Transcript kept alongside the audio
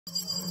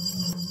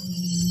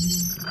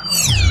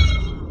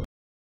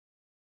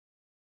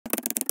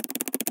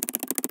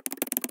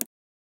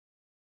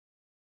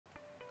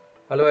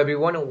Hello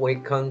everyone and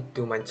welcome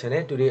to my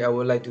channel. Today I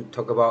would like to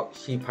talk about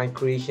sheet pine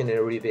creation in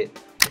Revit.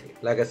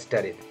 Like I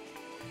studied.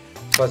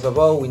 First of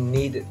all, we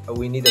need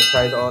the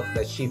size of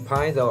the sheet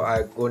pine. So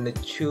I'm going to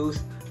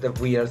choose the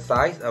real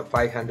size of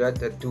 500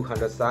 to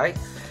 200 size,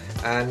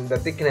 and the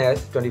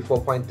thickness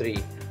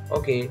 24.3.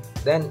 Okay.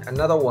 Then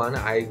another one,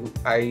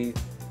 I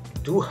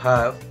do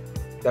have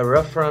the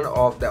reference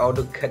of the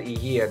AutoCAD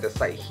here, the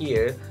site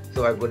here.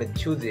 So I'm going to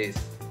choose this.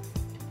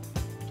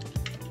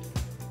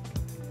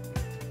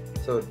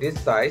 So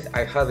this size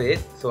I have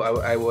it, so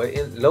I will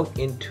log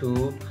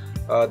into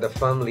the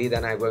family,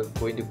 then I will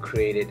going to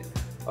create it.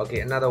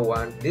 Okay, another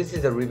one, this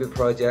is a Revit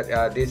project.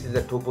 This is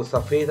a topo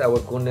surface. I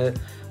will gonna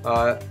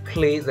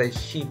place a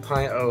sheet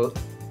pine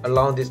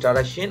along this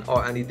direction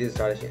or any this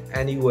direction,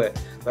 anywhere,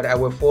 but I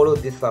will follow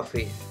this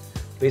surface.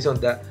 Based on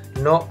that,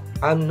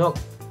 I'm not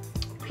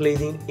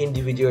placing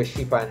individual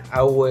sheet pine.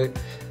 I will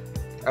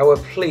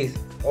place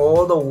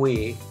all the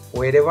way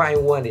wherever I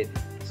want it.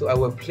 So I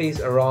will place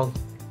around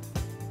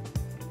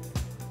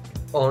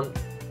on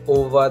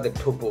over the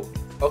topo.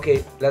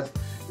 Okay, let's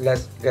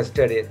get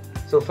started.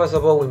 So first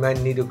of all, we might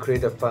need to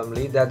create a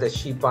family that the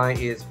sheet pine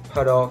is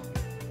part of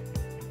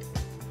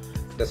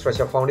the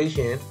structure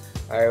foundation.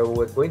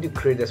 We're going to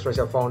create the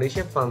structure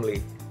foundation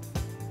family.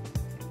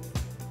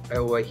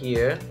 Over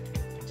here,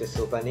 just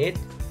open it.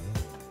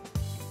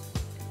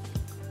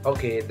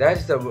 Okay,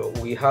 that's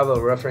we have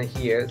a reference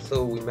here,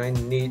 so we might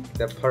need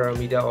the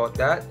parameter of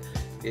that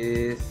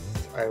is,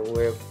 I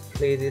will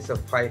place this a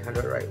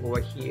 500 right over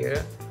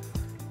here,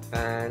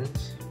 and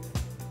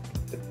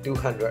the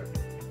 200.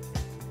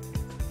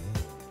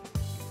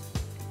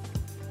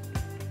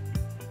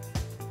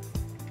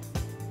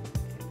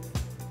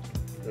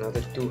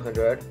 Another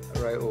 200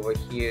 right over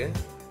here.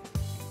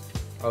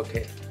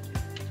 Okay,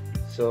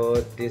 so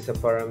this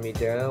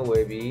parameter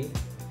will be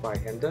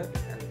 500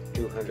 and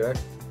 200.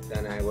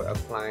 Then I will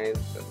apply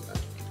the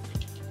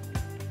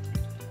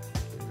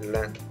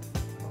length.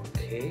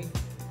 Okay,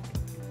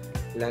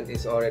 length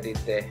is already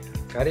there.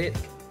 Got it.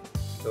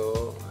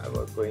 So I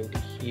will going to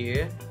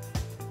here,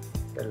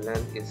 the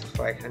length is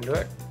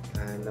 500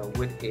 and the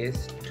width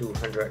is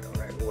 200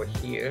 right over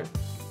here.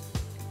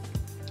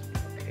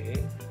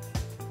 Okay,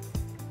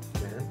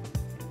 length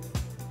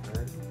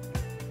and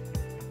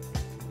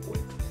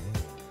width.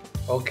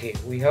 Okay,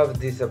 we have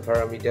this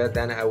parameter.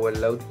 Then I will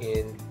load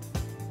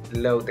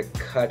the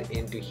cut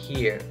into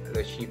here,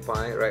 the sheet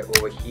pine right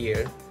over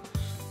here.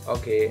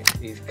 Okay,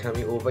 it's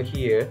coming over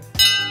here,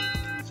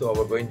 so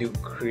we're going to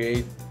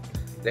create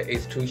the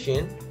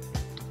extrusion.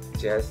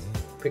 Just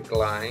pick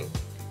line,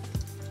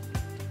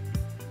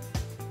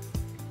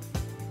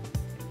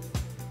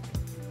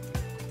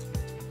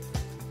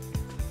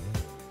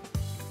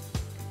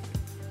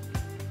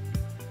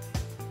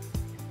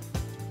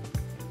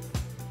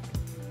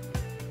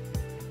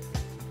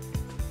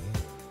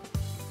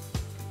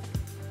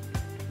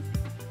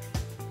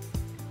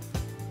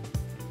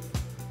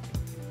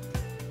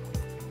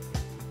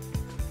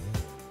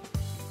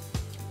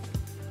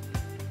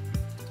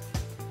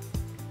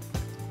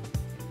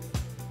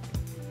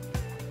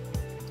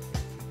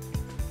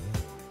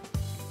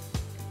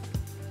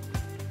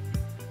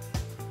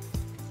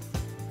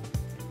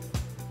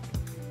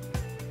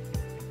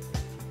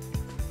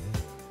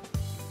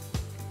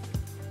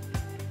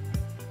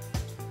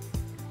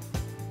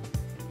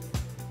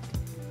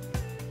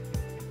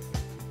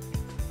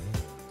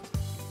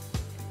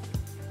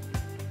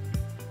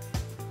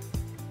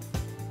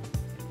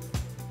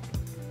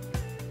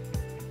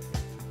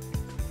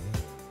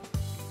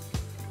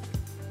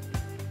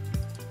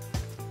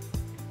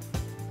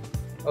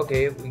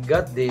 okay, we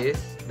got this.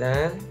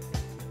 Then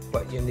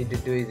what you need to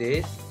do is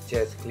this,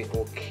 just click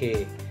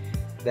OK.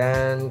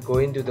 Then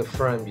going to the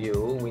front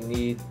view, we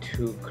need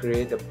to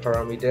create the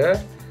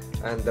parameter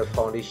and the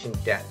foundation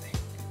depth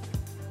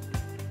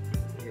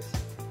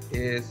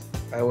is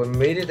I will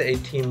made it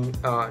 18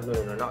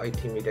 no, not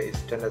 18 meter, it's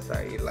standard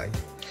size, like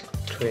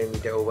 20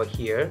 meter over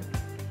here.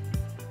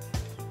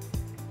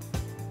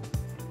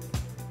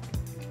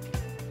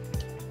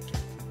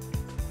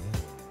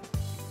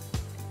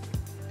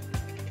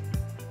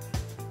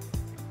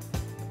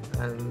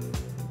 And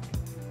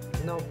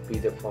now be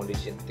the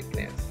foundation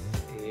thickness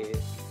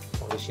is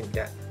foundation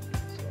depth.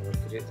 So I will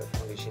create the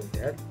foundation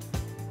depth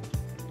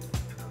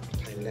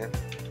and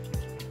length.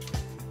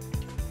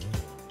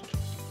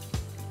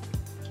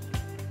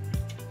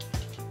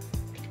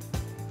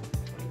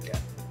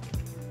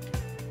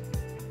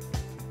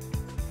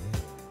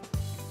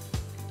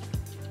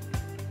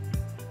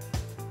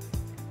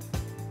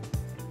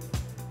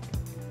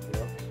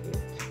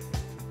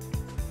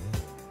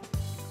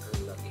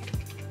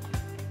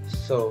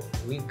 So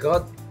we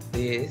got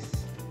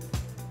this.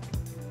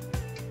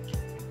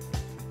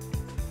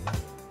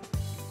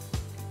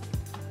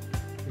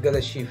 We got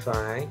the sheet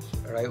pine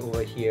right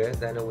over here.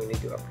 Then we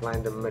need to apply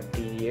the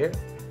material,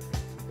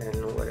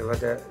 and whatever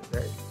that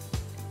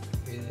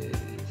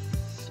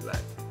is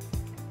like.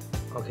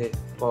 Okay,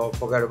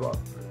 forget about.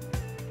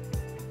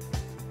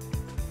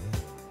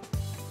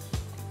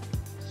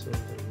 So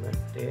the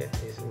there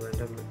is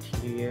random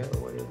material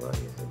or whatever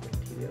is the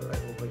material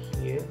right over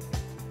here,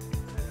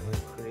 and I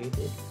will create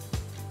it.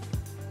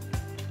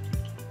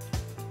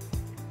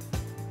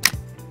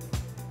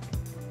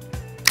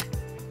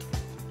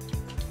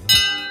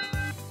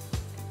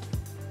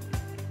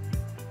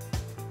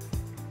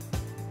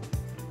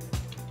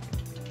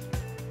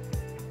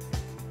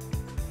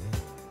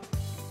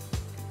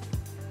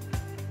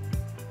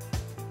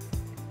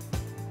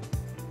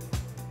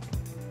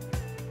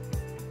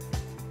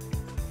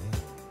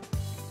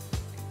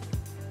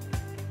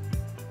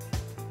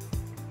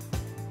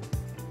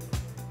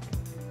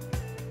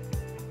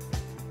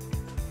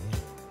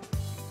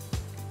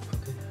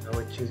 I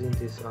was choosing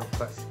this one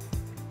first,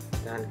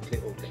 then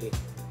click OK.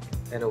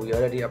 Then we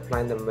already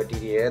applied the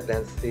material,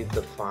 then save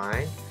the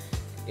file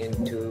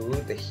into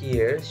the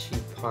here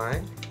sheet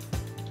file.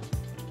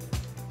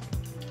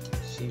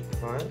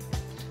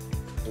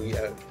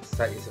 VR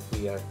site is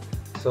VR.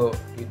 So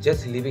you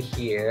just leave it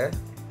here.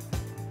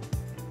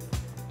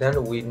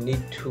 Then we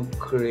need to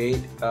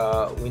create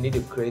a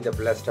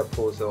baluster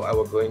post. So I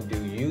was going to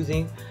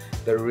using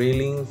the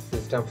railing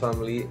system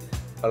family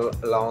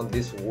along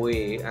this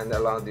way and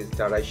along this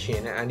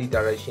direction. Any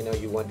direction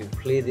you want to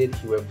place it,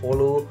 you will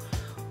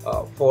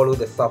follow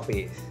the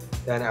surface.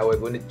 Then I was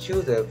going to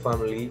choose the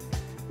family,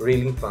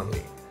 railing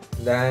family.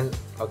 Then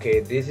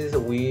okay, this is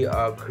we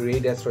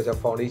create a structure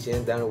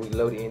foundation. Then we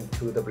load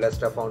into the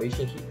baluster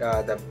foundation,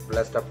 the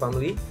baluster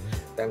family.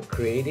 Then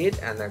create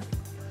it and then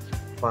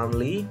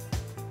family,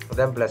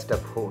 then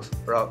baluster post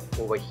right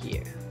over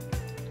here.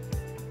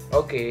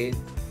 Okay,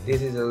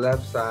 this is the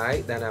left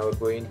side. Then I was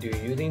going to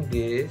using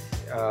this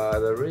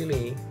the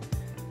railing,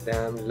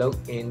 then log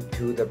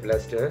into the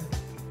baluster.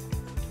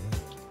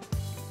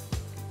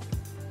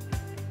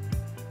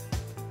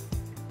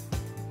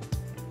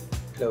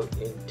 Log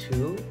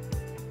into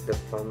the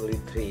family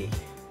 3.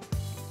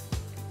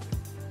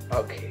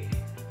 Okay,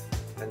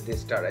 and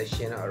this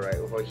direction are right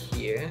over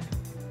here.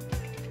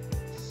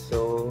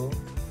 So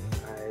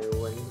I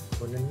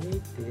wanna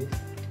need this.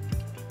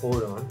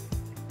 Hold on.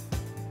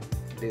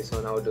 This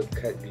one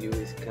AutoCAD view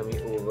is coming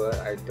over.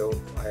 I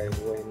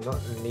will not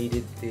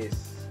needed this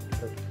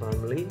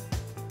family.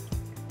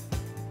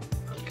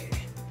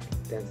 Okay,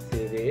 then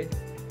save it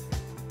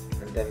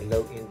and then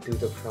log into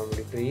the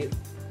family 3.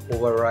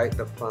 Overwrite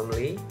the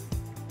family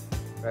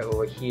right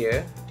over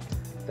here.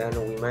 Then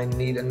we might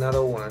need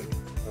another one.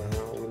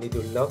 We need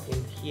to log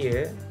in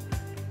here.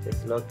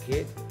 Just log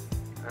it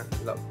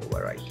and log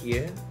over right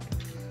here.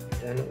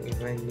 Then we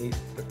might need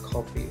the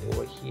copy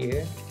over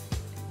here.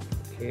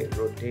 Okay,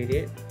 rotate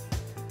it.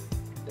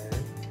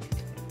 Then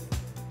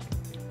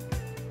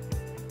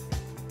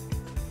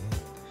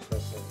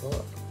first of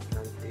all,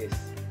 and this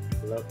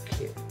lock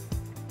it.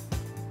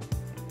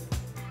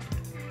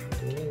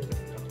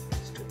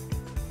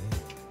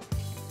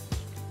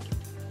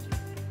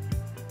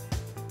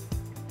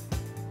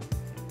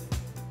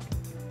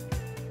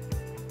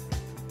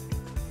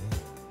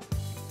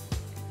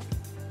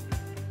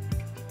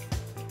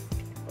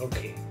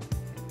 Okay,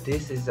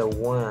 this is the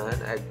one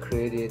I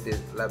created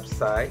this left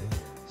side.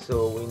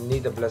 So we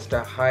need the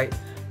baluster height.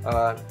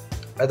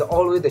 As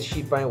always, the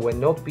sheet pine will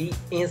not be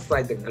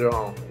inside the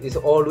ground.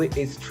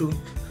 It's true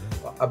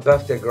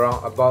above the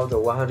ground, about the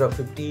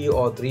 150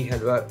 or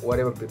 300,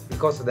 whatever.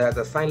 Because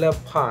the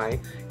silent pine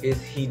is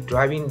he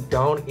driving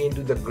down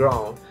into the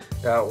ground.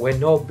 Will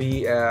not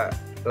be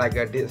like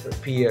a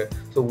disappear.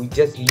 So we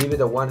just leave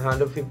it at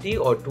 150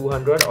 or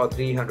 200 or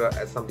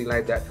 300 something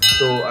like that.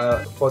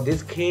 So for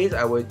this case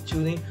I was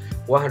choosing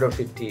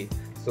 150.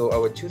 So I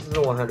will choose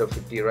the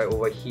 150 right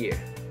over here.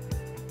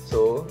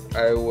 So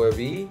I will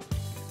be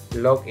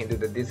log into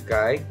this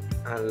guy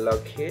and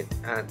lock it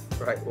and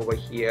right over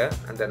here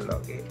and then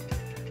log it.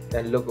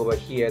 Then look over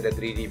here the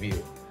 3D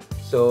view.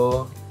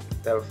 So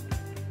then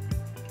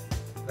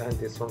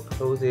this one,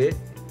 close it.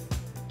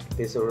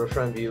 This is a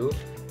reference view.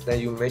 Then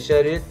you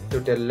measure it to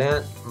the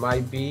length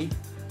might be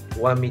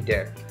 1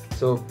 meter.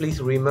 So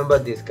please remember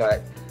this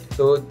guide.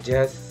 So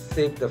just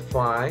save the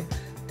file.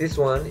 This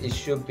one, it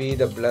should be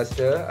the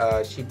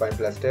baluster, sheet pine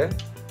baluster.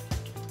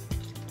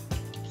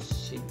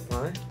 Sheet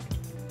pine.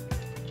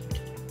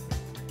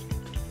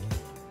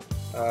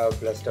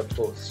 Baluster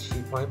post.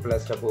 Sheet pine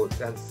baluster post,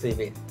 and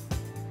save it.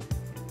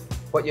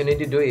 What you need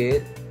to do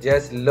is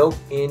just log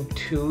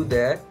into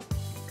the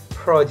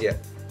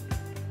project.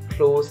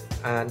 Close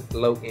and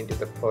log into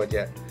the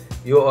project.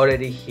 You're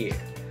already here.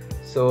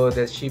 So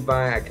the sheet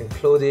pine, I can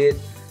close it.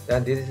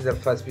 Then this is the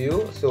first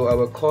view. So I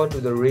will call to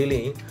the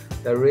railing.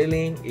 The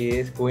railing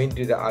is going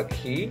to the arc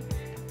key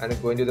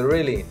and going to the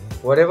railing.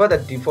 Whatever the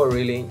default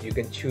railing, you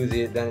can choose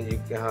it. Then you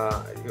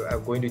are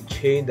going to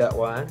change that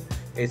one.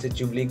 It's a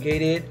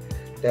duplicated.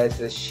 That's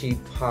the sheet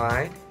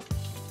pine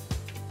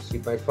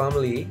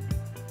family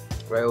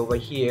right over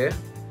here.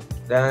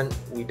 Then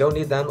we don't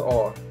need them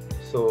all.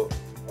 So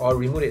or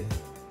remove it.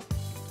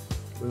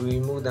 We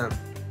remove them.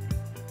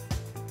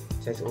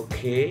 Just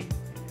okay.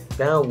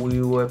 Then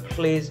we will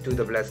place to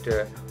the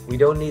baluster. We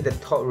don't need the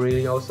top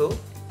railing also.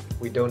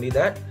 We don't need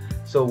that.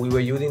 So we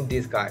were using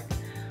this guy.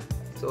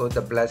 So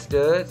the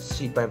blaster,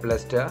 sheet by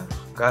blaster,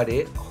 got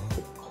it.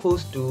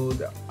 Who's to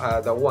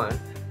the one,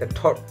 the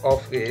top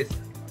of is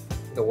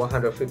the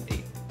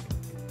 150.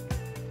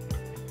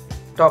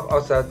 Top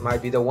outside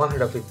might be the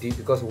 150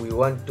 because we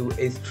want to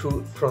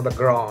extrude from the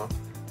ground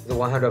the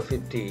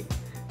 150.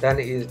 Then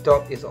is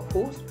top is a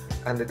hose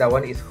and that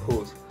one is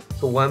hose.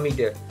 So 1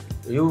 meter.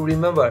 You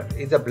remember,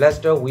 it's a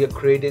blaster. We have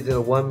created the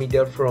 1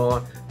 meter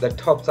from the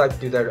top side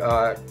to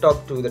the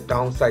top to the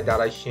downside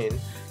direction.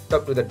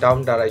 Top to the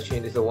down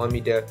direction is a 1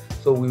 meter.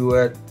 So we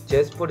will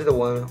just put it a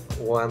 1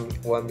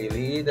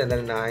 milli and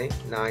then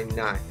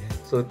 9.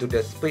 So to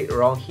the split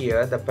around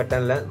here, the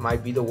pattern length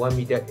might be the 1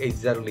 meter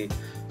exactly.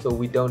 So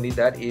we don't need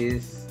that,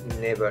 is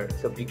never.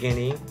 So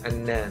beginning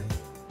and none.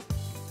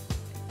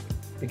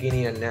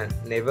 Beginning and none,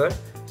 never.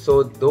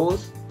 So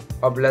those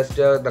are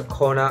blaster, the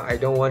corner, I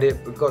don't want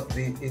it because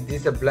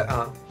this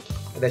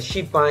the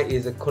sheet pine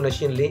is a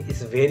connection link.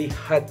 It's very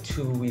hard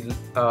to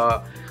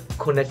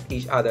connect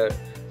each other.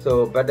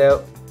 So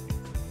better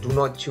do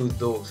not choose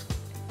those.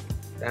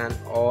 Then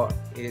or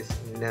is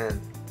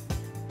none.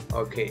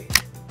 Okay,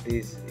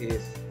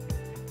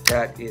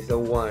 that is the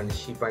one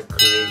sheet pine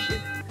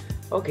creation.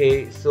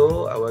 Okay,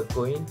 so I was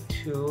going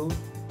to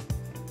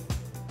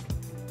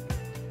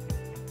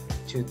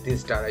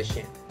this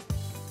direction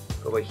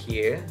over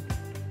here.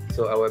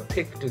 So I will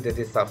pick to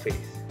this surface.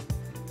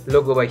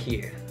 Look over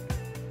here.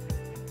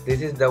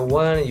 This is the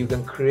one you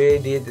can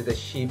create it, the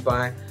sheet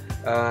pine.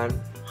 And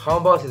how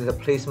about the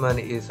placement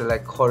is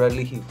like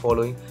correctly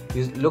following.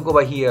 You look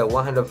over here,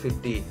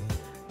 150.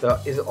 So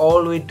it's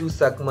always 2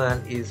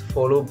 segment is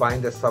followed by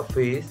the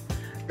surface.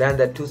 Then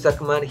the 2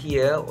 segment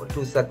here,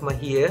 2 segment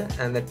here,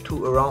 and the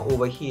 2 around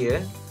over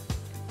here.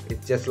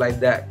 It's just like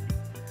that.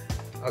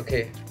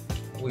 Okay,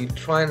 we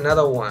try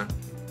another one.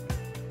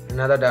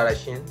 Another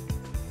direction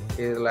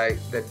is like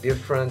the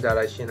different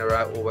direction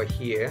right over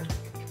here,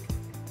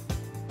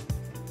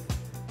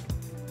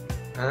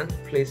 and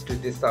place to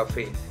this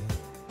surface.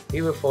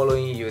 He will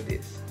following you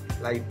this,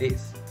 like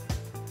this.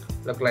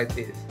 Look like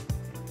this.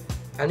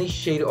 Any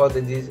shade of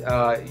this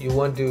you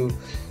want to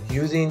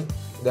using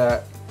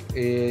the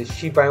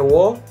sheet pine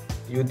wall,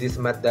 use this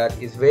method.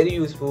 Is very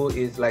useful.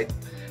 Is like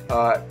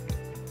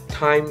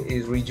time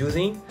is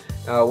reducing.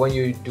 When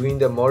you're doing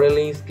the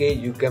modeling scale,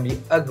 you can be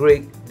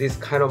upgrade this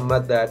kind of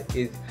method.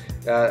 Is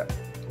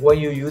when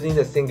you're using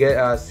the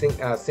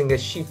single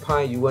sheet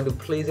pine, you want to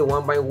place it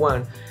one by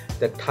one,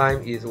 the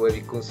time is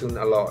very consumed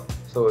a lot.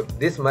 So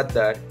this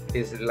method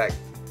is like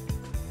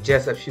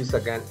just a few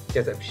seconds,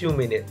 just a few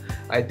minutes.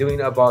 I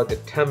doing about the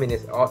 10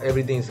 minutes, or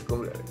everything is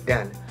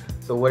done.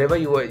 So whatever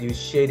you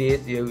shade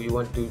it, you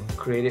want to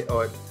create it,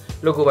 or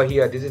look over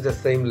here, this is the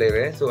same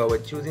layer. So I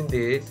was choosing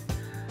this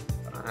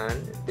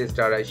and this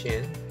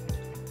direction.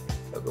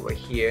 Look over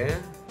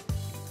here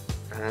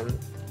and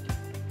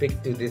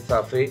pick to this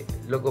surface.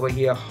 Look over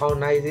here, how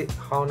nice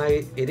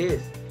it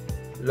is.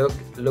 Look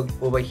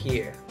over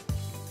here.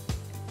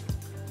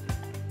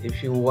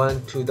 If you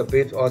want to the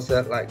base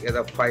offset like at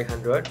a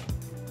 500,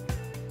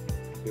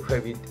 you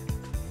have it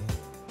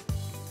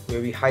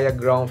maybe higher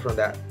ground from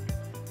that.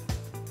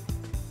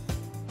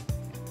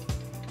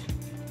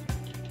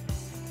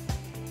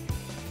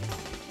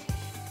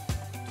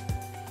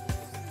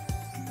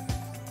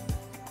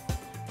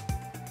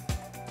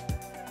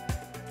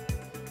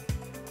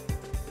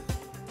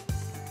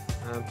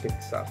 And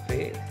pick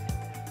surface.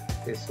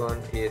 This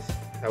one is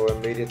our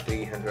made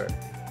 300.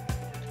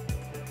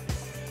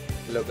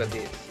 Look at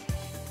this.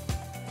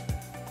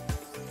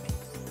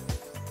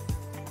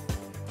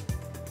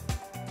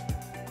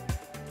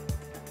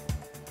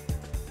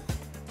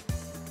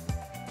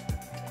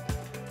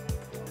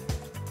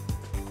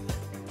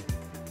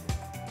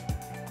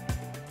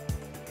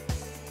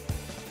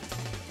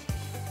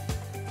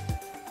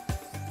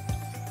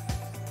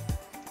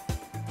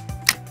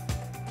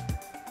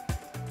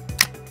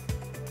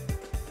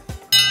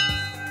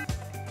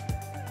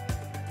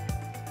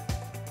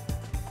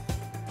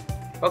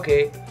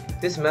 Okay,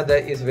 this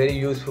method is very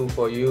useful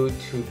for you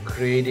to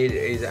create it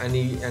is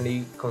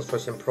any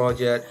construction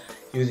project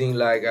using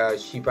like a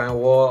sheet pine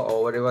wall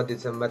or whatever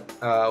this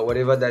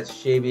whatever that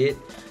shape it.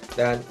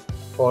 Then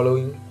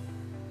following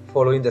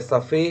the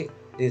surface,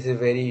 this is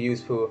very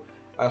useful.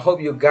 I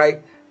hope you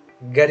guys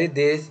get it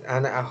this,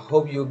 and I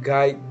hope you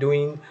guys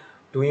doing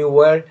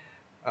well.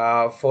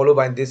 Follow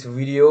by this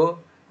video,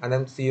 and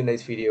then see you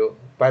next video.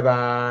 Bye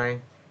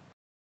bye.